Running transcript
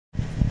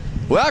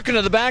Welcome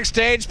to the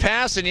backstage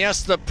pass, and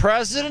yes, the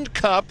President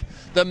Cup,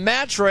 the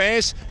match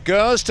race,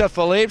 goes to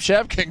Philippe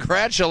Chiappe.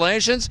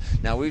 Congratulations.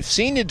 Now, we've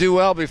seen you do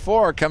well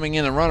before, coming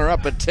in and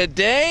runner-up, but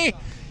today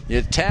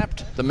you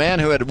tapped the man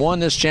who had won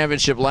this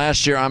championship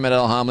last year, Ahmed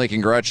El Hamli.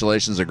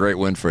 Congratulations, a great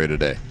win for you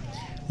today.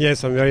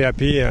 Yes, I'm very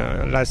happy.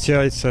 Last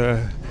year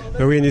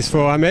the win is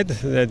for Ahmed.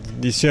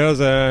 This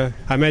year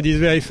Ahmed is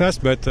very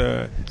fast, but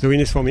the win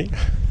is for me.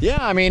 Yeah,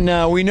 I mean,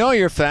 we know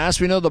you're fast.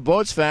 We know the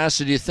boat's fast.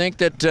 Do you think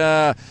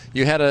that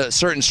you had a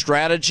certain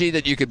strategy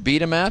that you could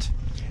beat him at?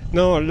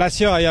 No, last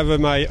year I have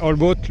my old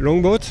boat,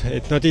 long boat.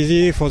 It's not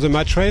easy for the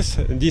match race.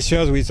 This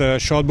year with a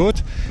short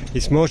boat,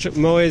 it's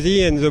more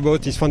easy, and the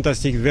boat is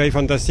fantastic, very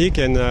fantastic,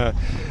 and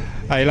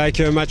I like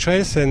a match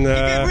race. And he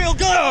did real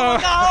good.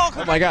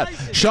 Oh my God,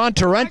 Sean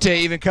Torrente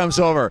even comes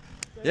over.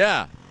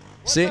 Yeah,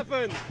 see,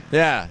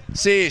 yeah,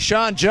 see,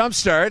 Sean jump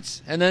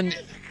starts, and then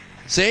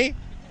see,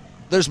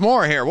 there's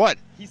more here. What?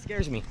 He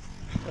scares me.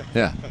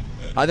 Yeah.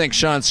 I think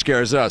Sean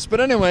scares us. But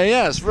anyway,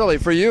 yes, really,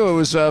 for you, it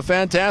was a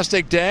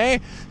fantastic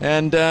day.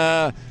 And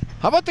how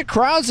about the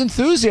crowd's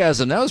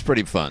enthusiasm? That was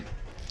pretty fun.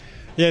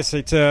 Yes,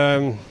 it's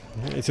a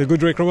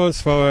good recruitment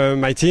for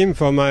my team,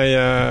 for my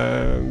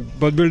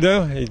boat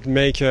builder. It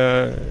makes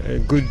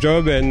a good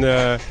job, and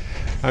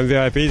I'm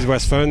very happy. It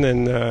was fun.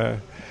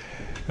 And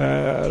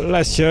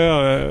last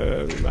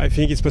year, I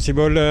think it's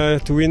possible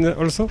to win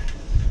also.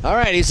 All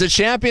right, he's the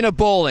champion of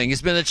bowling.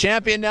 He's been the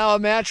champion now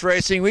of match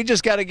racing. We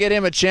just got to get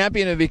him a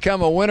champion and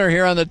become a winner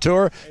here on the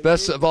tour.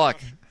 Best of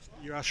luck.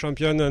 You are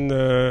champion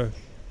on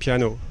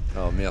piano.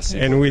 Oh,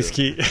 merci. And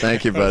whiskey.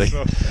 Thank you, buddy.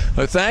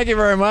 Well, thank you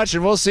very much,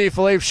 and we'll see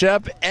Philippe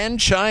Chiappe and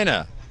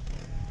China.